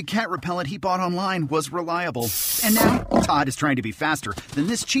believed the big cat repellent he bought online was reliable. And now, Todd is trying to be faster than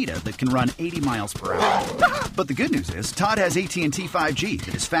this cheetah that can run 80 miles per hour. But the good news is, Todd has AT&T 5G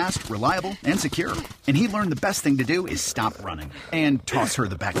that is fast, reliable, and secure. And he learned the best thing to do is stop running and toss her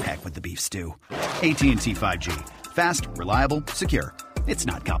the backpack with the beef stew. AT&T 5G. Fast, reliable, secure. It's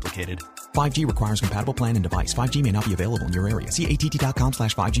not complicated. 5G requires compatible plan and device. 5G may not be available in your area. See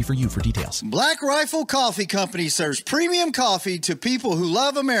att.com/5G for you for details. Black Rifle Coffee Company serves premium coffee to people who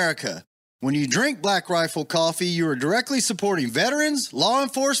love America. When you drink Black Rifle coffee, you are directly supporting veterans, law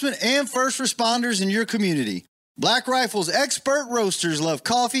enforcement, and first responders in your community. Black Rifle's expert roasters love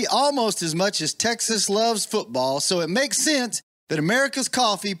coffee almost as much as Texas loves football, so it makes sense that America's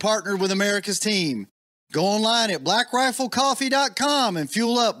Coffee partnered with America's team. Go online at blackriflecoffee.com and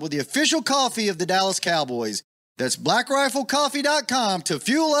fuel up with the official coffee of the Dallas Cowboys. That's blackriflecoffee.com to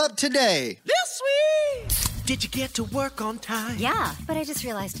fuel up today. Lil Sweet! Did you get to work on time? Yeah, but I just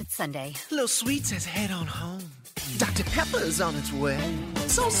realized it's Sunday. Lil Sweet says head on home. Dr. Pepper's on its way.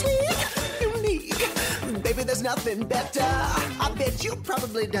 So sweet, unique. Baby, there's nothing better. I bet you've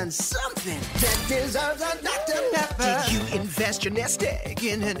probably done something that deserves a Dr. Pepper. Did you invest your nest egg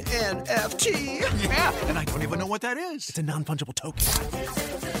in an NFT? Yeah, and I don't even know what that is. It's a non-fungible token.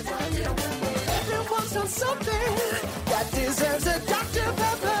 Everyone's done something that deserves a Dr.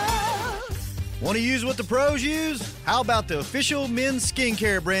 Pepper. Want to use what the pros use? How about the official men's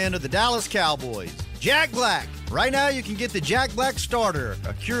skincare brand of the Dallas Cowboys, Jack Black. Right now you can get the Jack Black Starter,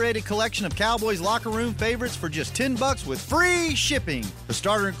 a curated collection of Cowboys locker room favorites for just $10 with free shipping. The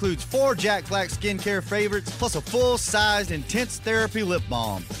starter includes 4 Jack Black skincare favorites plus a full-sized intense therapy lip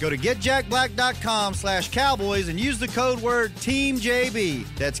balm. Go to getjackblack.com/cowboys and use the code word TEAMJB.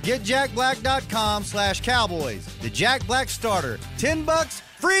 That's getjackblack.com/cowboys. The Jack Black Starter, $10,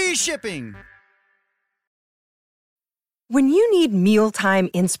 free shipping. When you need mealtime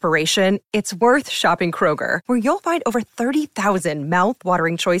inspiration, it's worth shopping Kroger, where you'll find over 30,000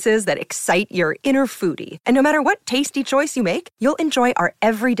 mouth-watering choices that excite your inner foodie. And no matter what tasty choice you make, you'll enjoy our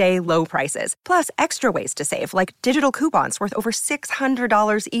everyday low prices, plus extra ways to save, like digital coupons worth over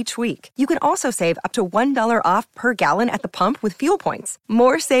 $600 each week. You can also save up to $1 off per gallon at the pump with fuel points.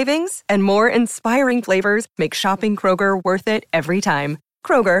 More savings and more inspiring flavors make shopping Kroger worth it every time.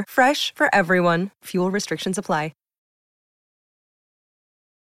 Kroger, fresh for everyone. Fuel restrictions apply.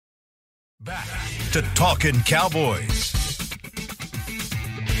 Back to Talking Cowboys.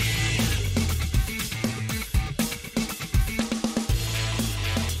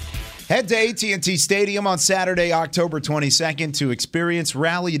 Head to AT&T Stadium on Saturday, October 22nd to experience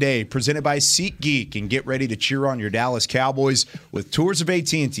Rally Day presented by SeatGeek and get ready to cheer on your Dallas Cowboys with tours of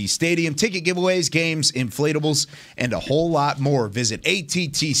AT&T Stadium, ticket giveaways, games, inflatables, and a whole lot more. Visit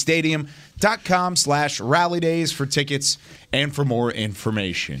attstadium.com/rallydays for tickets and for more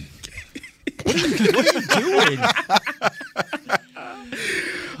information. What are you doing?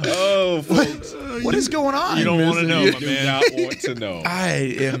 Oh, folks. What is going on? You don't want to know, my man. Do not want to know.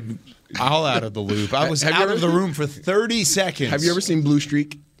 I am all out of the loop. I was out of the room for 30 seconds. Have you ever seen Blue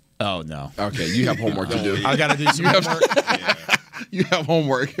Streak? Oh, no. Okay, you have homework to do. I got to do some homework. You have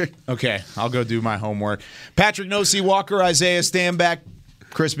homework. Okay, I'll go do my homework. Patrick Nosey Walker, Isaiah Stanback,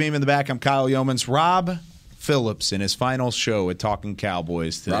 Chris Beam in the back. I'm Kyle Yeomans. Rob Phillips in his final show at Talking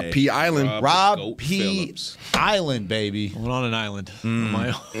Cowboys today. Rob P. Island. Rob P. Phillips. Island, baby. I'm on an island. On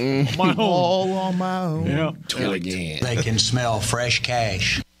my own. All on my own. Yeah. They can smell fresh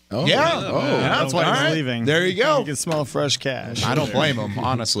cash. Oh, yeah. That's why he's leaving. There you go. You can smell fresh cash. I don't blame him,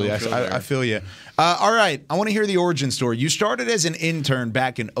 honestly. I feel you. All right. I want to hear the origin story. You started as an intern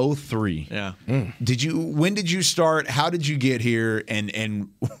back in 2003. Yeah. When did you start? How did you get here? And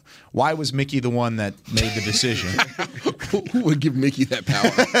why was Mickey the one that made the decision? Who would give Mickey that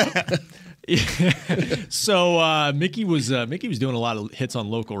power? So Mickey was doing a lot of hits on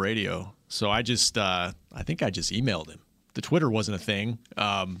local radio. So I think I just emailed him. The Twitter wasn't a thing.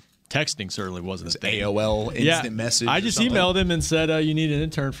 Texting certainly wasn't a thing. AOL instant message. I just emailed him and said, "You need an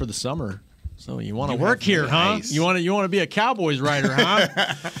intern for the summer. So you want to work here, huh? Nice. You want to be a Cowboys writer,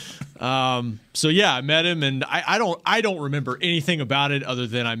 huh?" So yeah, I met him, and I don't remember anything about it other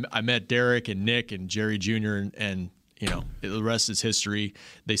than I met Derek and Nick and Jerry Jr. and you know the rest is history.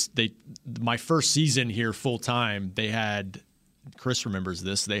 My first season here full time, they had. Chris remembers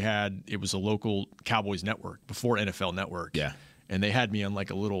this. It was a local Cowboys network before NFL Network. Yeah. and they had me on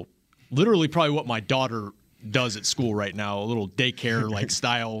like a little, literally probably what my daughter does at school right now, a little daycare like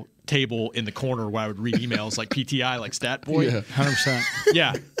style table in the corner where I would read emails like PTI, like Stat Boy. Yeah, 100%.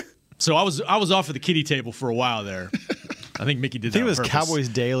 Yeah. So I was off at the kiddie table for a while there. I think Mickey did that. I think on it was purpose. Cowboys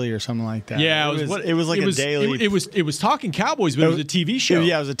Daily or something like that. Yeah, it was like a daily. It was Talking Cowboys, but it was a TV show.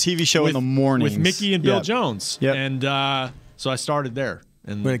 Yeah, it was a TV show in the morning with Mickey and Bill Yep. Jones. Yep. And so I started there.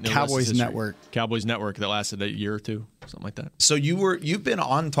 And With the rest Cowboys is history. Network. Cowboys Network that lasted a year or two, something like that. So you've been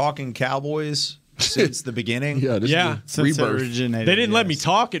on Talking Cowboys since the beginning? Yeah, since it originated. They didn't let me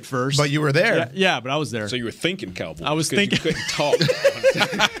talk at first, But you were there. Yeah, but I was there. So you were thinking Cowboys. I was 'cause thinking- you couldn't talk.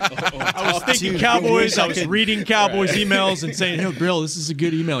 I was thinking Cowboys. I was reading Cowboys emails and saying, "Hey, Bill, this is a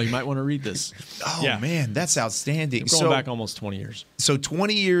good email. You might want to read this." Oh man, that's outstanding. Going back almost 20 years. So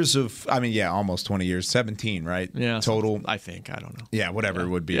 20 years of, almost 20 years, 17, right? Yeah, total. I think. I don't know. Yeah, whatever it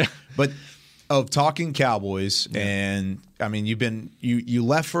would be. But of Talking Cowboys, and you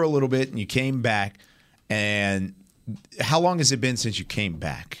left for a little bit and you came back, and how long has it been since you came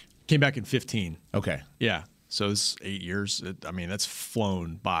back? Came back in 15. Okay. Yeah. So it's 8 years. That's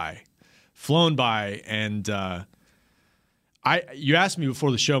flown by. And you asked me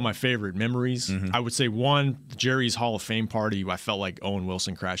before the show my favorite memories. Mm-hmm. I would say one, Jerry's Hall of Fame party. I felt like Owen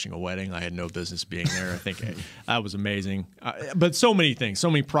Wilson crashing a wedding. I had no business being there. I think that was amazing. But so many things, so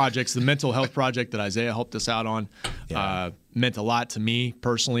many projects. The mental health project that Isaiah helped us out on meant a lot to me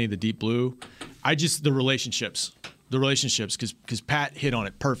personally. The Deep Blue. The relationships. Because Pat hit on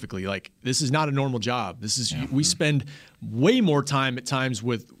it perfectly. Like, this is not a normal job. We spend way more time at times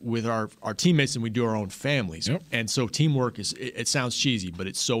with our teammates than we do our own families. Yep. And so teamwork it sounds cheesy, but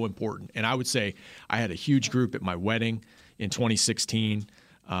it's so important. And I would say I had a huge group at my wedding in 2016.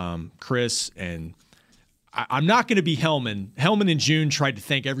 Chris and I'm not going to be Hellman. Hellman in June tried to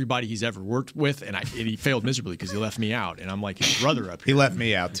thank everybody he's ever worked with, and he failed miserably because he left me out. And I'm like his brother up here. He left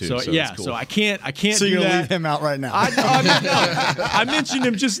me out too. So yeah, yeah, cool. so I can't. So do you're gonna that. leave him out right now? I mentioned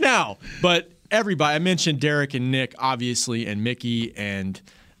him just now, but everybody. I mentioned Derek and Nick, obviously, and Mickey, and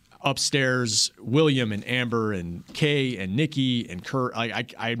upstairs William and Amber and Kay and Nikki and Kurt.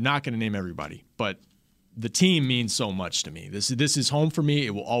 I'm not going to name everybody, but the team means so much to me. This is home for me.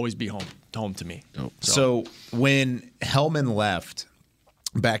 It will always be home to me. So when Hellman left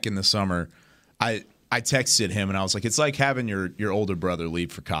back in the summer, I texted him and I was like, it's like having your older brother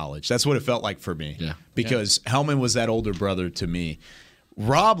leave for college. That's what it felt like for me. Yeah. Because Hellman was that older brother to me.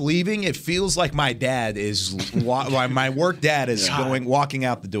 Rob leaving, it feels like my dad is my work dad is walking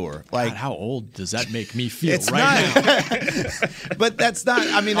out the door. Like, God, how old does that make me feel it's right not, now? But that's not.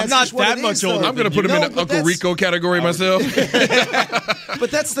 I mean, I'm that's not just what that it much is, older. though. I'm going to put him in the Uncle Rico category myself.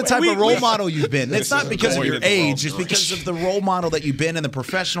 But that's the type of role model you've been. It's not because of your age. It's because of the role model that you've been and the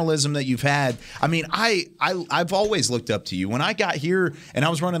professionalism that you've had. I mean, I've always looked up to you. When I got here and I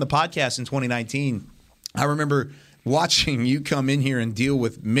was running the podcast in 2019, I remember watching you come in here and deal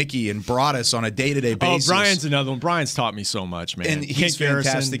with Mickey and Broadus on a day-to-day basis. Oh, Brian's another one. Brian's taught me so much, man. And he's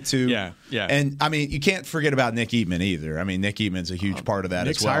fantastic, too. Yeah. And, I mean, you can't forget about Nick Eatman either. I mean, Nick Eatman's a huge part of that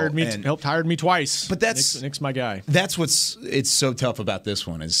Nick's as well. Helped hired me twice. But Nick's my guy. That's it's so tough about this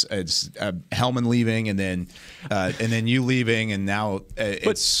one is Hellman leaving and then you leaving, and now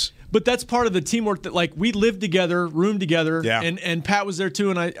it's... But that's part of the teamwork that, like, we lived together, roomed together, and Pat was there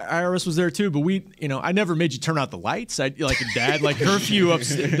too, and IRS was there too. But I never made you turn out the lights. Like a dad, like curfew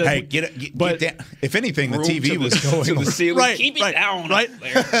upstairs. Hey, get down. If anything, the TV was going to the ceiling. Right, Keep it down. Right,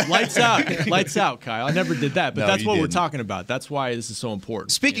 lights out, Kyle. I never did that, but No, that's you what we're didn't. talking about. That's why this is so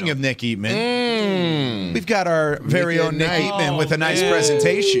important. Speaking of Nick Eatman, we've got our very own Nick Eatman with a nice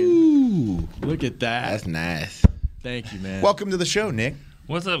presentation. Look at that. That's nice. Thank you, man. Welcome to the show, Nick.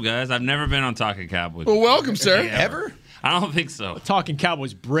 What's up, guys? I've never been on Talking Cowboys. Well, welcome, sir. Ever? I don't think so. Talking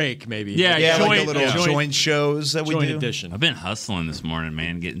Cowboys break, maybe. Yeah, like the little joint shows that we joint do. edition. I've been hustling this morning,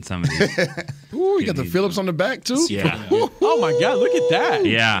 man, getting some of these. Ooh, you got the Phillips on the back, too? Yeah. Oh, my God. Look at that.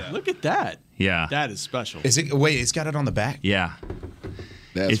 Yeah. Look at that. Yeah. That is special. It's got it on the back? Yeah.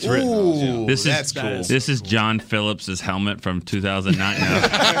 That's It's written. Ooh, This that's is cool. This is John Phillips's helmet from 2009.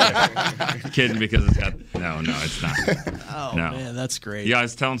 No, kidding because it's got no, it's not. Oh, No. man, that's great. You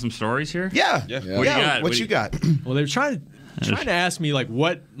guys telling some stories here? Yeah. What do you got? What you got? Well, they were trying to ask me like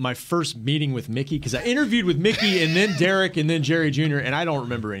what my first meeting with Mickey, because I interviewed with Mickey and then Derek and then Jerry Jr. and I don't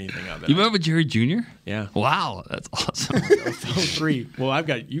remember anything of it. You met with Jerry Jr.? Yeah. Wow, that's awesome. 03. Well,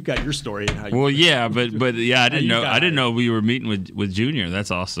 you got your story. And how you Well, yeah, but yeah, I didn't know. got I didn't know we were meeting with Junior. That's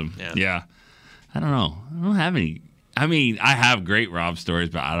awesome. Yeah. Yeah. I don't know. I don't have any I mean, I have great Rob stories,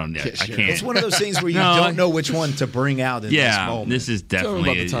 but I can't. It's one of those things where you don't know which one to bring out in this moment. This is definitely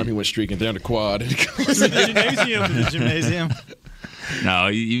about the time he went streaking down the quad. The gymnasium. No,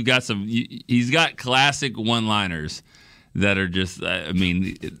 you got some. He's got classic one-liners that are just. I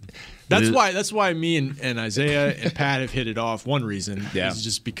mean, that's why me and Isaiah and Pat have hit it off. One reason is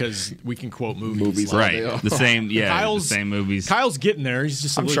just because we can quote movies right? The same, the same movies. Kyle's getting there. He's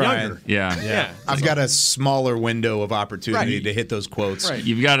just a little younger. Yeah. I've got a smaller window of opportunity to hit those quotes. Right.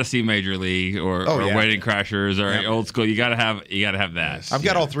 You've got to see Major League or Wedding Crashers or Old School. You got to have that. I've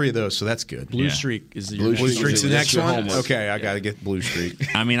got all three of those, so that's good. Blue Streak is Blue Streak's the next one. Okay, I got to get Blue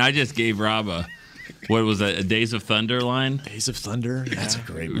Streak. I mean, I just gave Rob what was that? A Days of Thunder line? Days of Thunder. That's a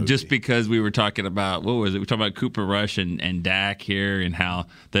great movie. Just because we were talking about what was it? We were talking about Cooper Rush and Dak here and how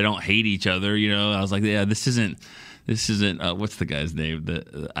they don't hate each other. You know, I was like, yeah, this isn't. What's the guy's name?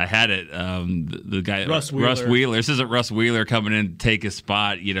 I had it. The guy Russ Wheeler. This isn't Russ Wheeler coming in to take his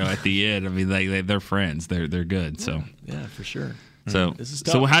spot. You know, at the end. I mean, they're friends. They're good. So yeah, for sure. So this is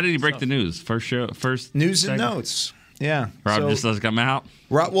tough. So how did he break the news? First news and notes. Yeah, Rob just doesn't come out.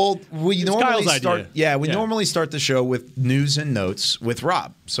 Right. Well, we normally start. Idea. Yeah, we normally start the show with news and notes with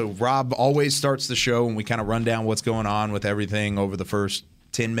Rob. So Rob always starts the show, and we kind of run down what's going on with everything over the first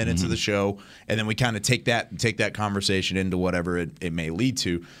 10 minutes of the show, and then we kind of take that conversation into whatever it may lead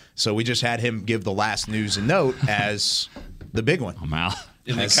to. So we just had him give the last news and note as the big one. I'm out.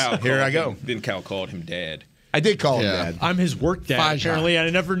 Here I go. Then Cal called him Dad. I did call him Dad. I'm his work dad. Faja. Apparently, I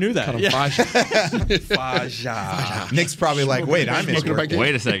never knew that. Faja. Nick's probably like, wait, I'm his work dad.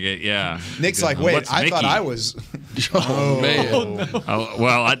 Wait a second, yeah. Nick's like, wait, I thought I was. Oh, man. Oh, no. Oh,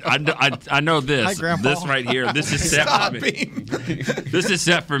 well, I know this. Hi, Grandpa. This right here. This is set for me. This is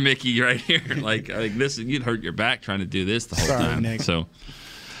set for Mickey right here. Like this, you'd hurt your back trying to do this the whole time. Nick. So.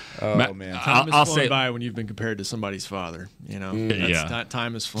 Oh man, time is flown by when you've been compared to somebody's father. You know,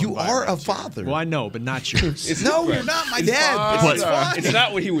 time is flown by. You are a father. Well, I know, but not yours. No, you're not my dad. It's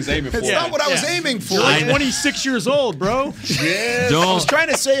not what he was aiming for. It's not what I was aiming for. You're like 26 years old, bro. Yes. I was trying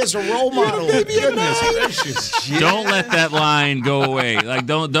to say as a role model. Goodness gracious. Don't let that line go away. Like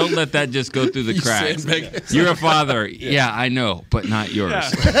don't let that just go through the cracks. You're a father. Yeah, I know, but not yours.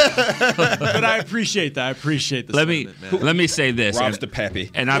 Yeah. But I appreciate that. I appreciate the Let me say this. Rob's the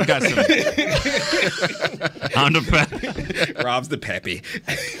pappy. And I've got some. I'm the pappy. Rob's the pappy.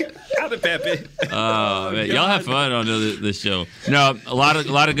 I'm the pappy. Man, y'all have fun on this show. No, a lot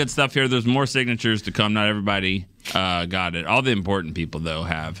of good stuff here. There's more signatures to come. Not everybody got it. All the important people though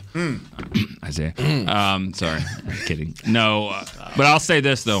have. Isaiah. Sorry, I'm kidding. No, but I'll say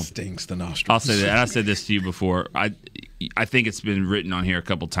this though. Stings the nostrils. I'll say that. And I said this to you before. I think it's been written on here a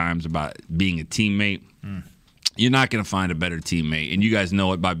couple times about being a teammate. You're not going to find a better teammate, and you guys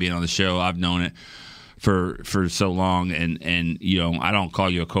know it by being on the show. I've known it for so long, and you know I don't call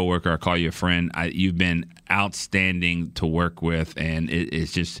you a coworker. I call you a friend. You've been outstanding to work with, and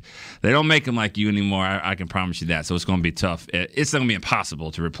it's just they don't make them like you anymore. I can promise you that. So it's going to be tough. It's going to be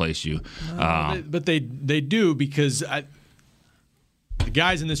impossible to replace you. But they do because the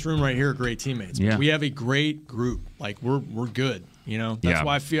guys in this room right here are great teammates. Yeah. We have a great group. Like we're good. You know, that's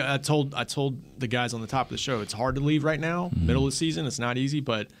why I told the guys on the top of the show it's hard to leave right now, middle of the season. It's not easy,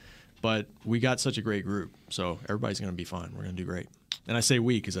 but we got such a great group, so everybody's going to be fine. We're going to do great. And I say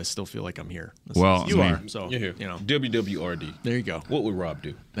we because I still feel like I'm here. You are. So you're here. You know, WWRD. There you go. What would Rob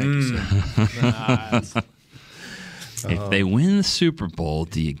do? Thank you, sir. If they win the Super Bowl,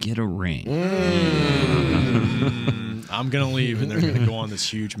 do you get a ring? I'm going to leave, and they're going to go on this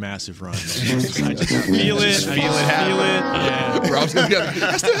huge, massive run. I just feel it. I feel it. Yeah. Rob's gonna go,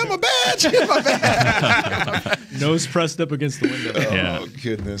 I still have my badge. Nose pressed up against the window. Oh,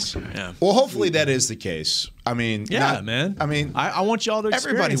 goodness. Yeah. Well, hopefully that is the case. I mean, man. I mean, I want y'all to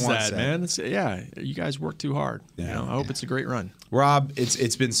experience everybody wants that, man. You guys work too hard. Yeah. You know, I hope it's a great run. Rob,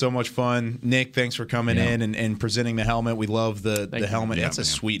 it's been so much fun. Nick, thanks for coming in and presenting the helmet. We love the helmet. Yeah, That's a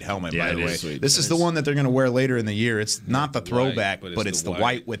sweet helmet, Yeah, by the it way. is sweet. This is the one that they're going to wear later in the year. It's not the throwback, but it's the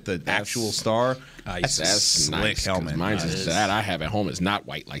white with the actual star. That's a slick nice, helmet. Mine's is that I have at home is not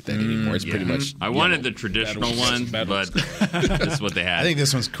white like that anymore. It's pretty much. I wanted the traditional one, but that's what they had. I think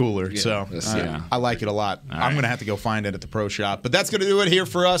this one's cooler, so I like it a lot. I'm going to have to go find it at the pro shop. But that's going to do it here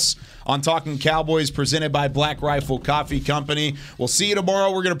for us on Talking Cowboys, presented by Black Rifle Coffee Company. We'll see you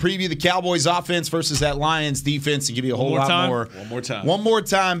tomorrow. We're going to preview the Cowboys offense versus that Lions defense and give you a whole lot more. One more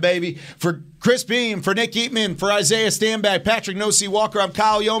time, baby. For Chris Beam, for Nick Eatman, for Isaiah Stanback, Patrick Nosey Walker, I'm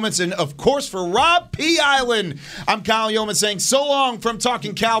Kyle Yeomans, and of course for Rob P. Island, I'm Kyle Yeomans saying so long from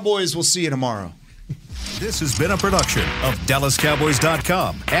Talking Cowboys. We'll see you tomorrow. This has been a production of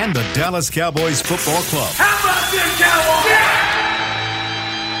DallasCowboys.com and the Dallas Cowboys Football Club. How about this, Cowboys? Yeah!